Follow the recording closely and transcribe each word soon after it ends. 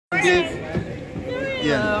Dave.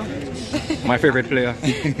 Yeah. My favorite player.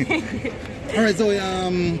 All right, Zoe,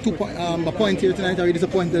 a point here tonight. Are you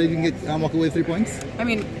disappointed that you didn't get walk away with 3 points? I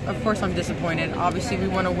mean, of course I'm disappointed. Obviously we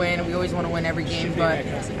want to win. We always want to win every game, but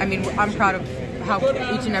I mean, I'm proud of how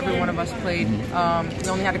each and every one of us played. We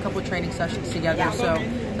only had a couple of training sessions together, so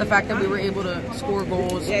the fact that we were able to score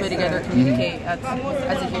goals, play together, communicate, that's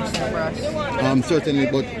a huge thing for us. Certainly,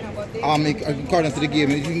 but in accordance to the game,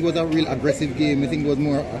 you think it was a real aggressive game? You think it was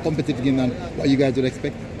more a competitive game than what you guys would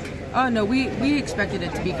expect? No, we expected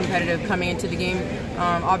it to be competitive coming into the game.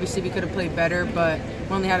 Obviously, we could have played better, but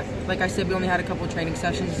we only had, like I said, we only had a couple of training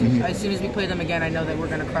sessions. As soon as we play them again, I know that we're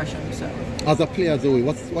going to crush them. So, as a player, Zoe,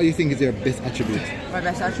 what do you think is your best attribute? My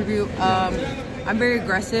best attribute? I'm very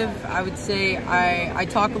aggressive. I would say I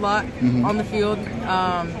talk a lot on the field,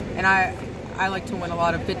 and I like to win a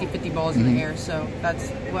lot of 50-50 balls in the air, so that's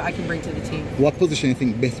what I can bring to the team. What position do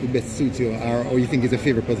you think best suits you, or you think is your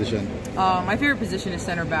favorite position? My favorite position is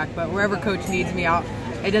center back, but wherever coach needs me out,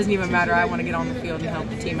 it doesn't even matter. I want to get on the field and help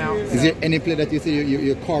the team out. So. Is there any play that you see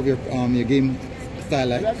you carve your game style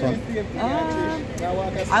like from?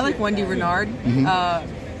 I like Wendy Renard.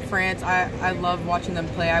 France, I love watching them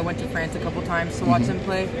play. I went to France a couple times to watch them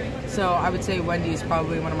play, so I would say Wendy is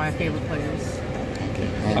probably one of my favorite players.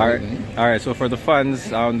 All right. So for the fans,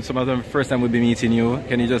 some of them first time will be meeting you.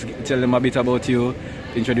 Can you just tell them a bit about you,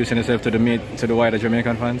 introducing yourself to the wider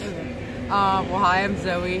Jamaican fans? Well, hi, I'm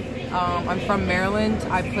Zoe. I'm from Maryland.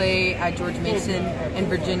 I play at George Mason in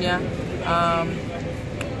Virginia. I'd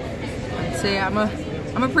say I'm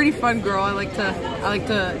a pretty fun girl. I like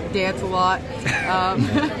to dance a lot.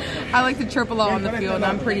 I like to chirp a lot on the field, and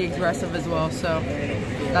I'm pretty aggressive as well. So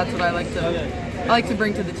that's what I like to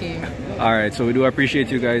bring to the team. All right, so we do appreciate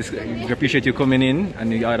you guys. We appreciate you coming in,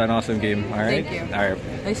 and you had an awesome game. All right. Thank you. All right.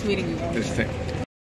 Nice meeting you.